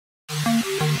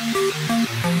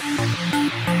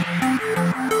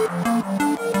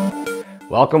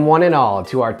Welcome one and all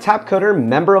to our Topcoder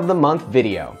Member of the Month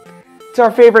video. It's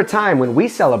our favorite time when we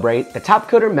celebrate the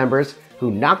Topcoder members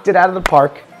who knocked it out of the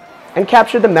park and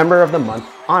captured the Member of the Month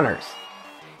honors.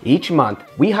 Each month,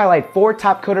 we highlight 4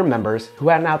 Topcoder members who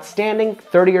had an outstanding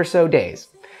 30 or so days.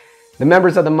 The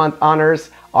Members of the Month honors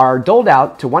are doled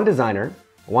out to 1 designer,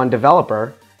 1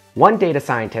 developer, 1 data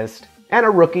scientist, and a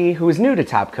rookie who is new to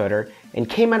Topcoder and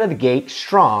came out of the gate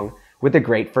strong with a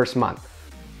great first month.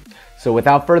 So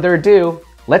without further ado,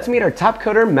 let's meet our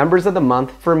Topcoder Members of the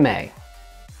Month for May.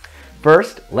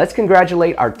 First, let's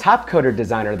congratulate our Topcoder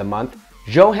Designer of the Month,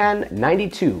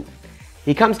 Johan92.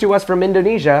 He comes to us from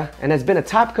Indonesia and has been a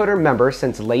Topcoder member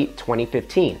since late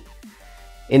 2015.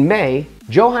 In May,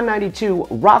 Johan92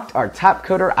 rocked our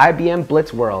Topcoder IBM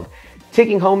Blitz World,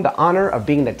 taking home the honor of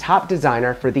being the top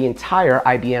designer for the entire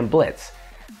IBM Blitz,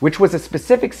 which was a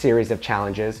specific series of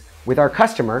challenges with our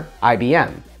customer,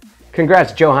 IBM.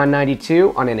 Congrats,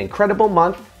 Johan92, on an incredible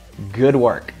month. Good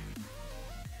work.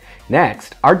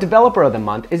 Next, our Developer of the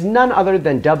Month is none other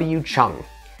than W. Chung.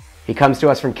 He comes to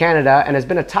us from Canada and has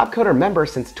been a Topcoder member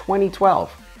since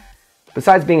 2012.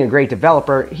 Besides being a great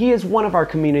developer, he is one of our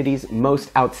community's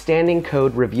most outstanding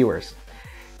code reviewers.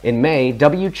 In May,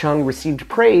 W. Chung received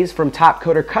praise from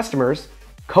Topcoder customers,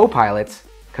 co-pilots,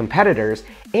 competitors,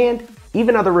 and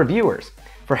even other reviewers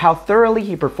for how thoroughly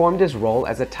he performed his role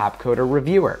as a Topcoder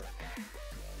reviewer.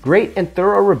 Great and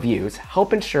thorough reviews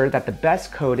help ensure that the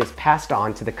best code is passed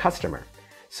on to the customer.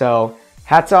 So,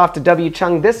 hats off to W.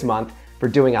 Chung this month for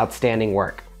doing outstanding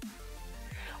work.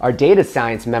 Our Data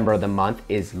Science Member of the Month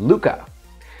is Luca.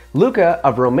 Luca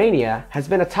of Romania has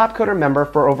been a Topcoder member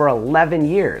for over 11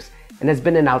 years and has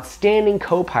been an outstanding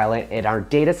co-pilot in our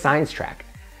Data Science track.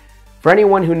 For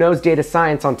anyone who knows data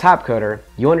science on Topcoder,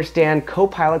 you understand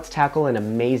co-pilots tackle an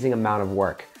amazing amount of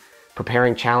work,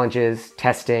 preparing challenges,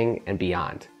 testing, and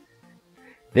beyond.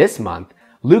 This month,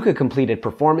 Luca completed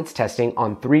performance testing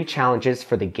on 3 challenges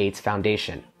for the Gates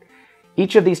Foundation.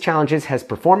 Each of these challenges has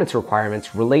performance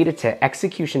requirements related to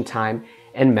execution time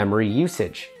and memory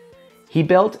usage. He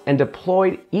built and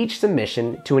deployed each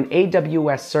submission to an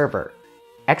AWS server,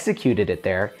 executed it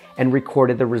there, and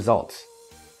recorded the results.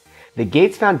 The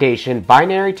Gates Foundation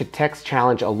binary to text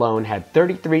challenge alone had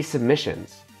 33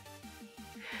 submissions.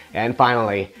 And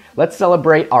finally, let's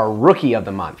celebrate our Rookie of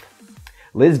the Month.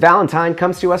 Liz Valentine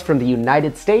comes to us from the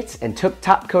United States and took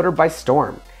Topcoder by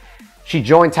storm. She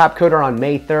joined Topcoder on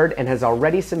May 3rd and has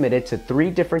already submitted to 3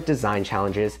 different design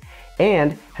challenges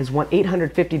and has won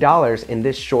 $850 in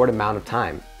this short amount of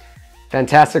time.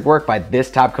 Fantastic work by this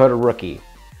Topcoder rookie.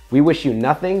 We wish you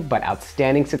nothing but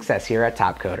outstanding success here at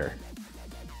Topcoder.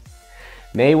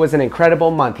 May was an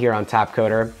incredible month here on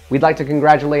Topcoder. We'd like to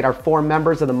congratulate our 4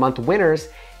 Members of the Month winners,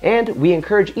 and we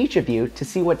encourage each of you to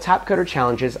see what Topcoder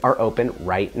challenges are open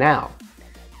right now.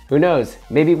 Who knows,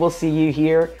 maybe we'll see you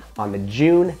here on the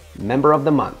June Member of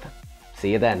the Month.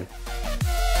 See you then.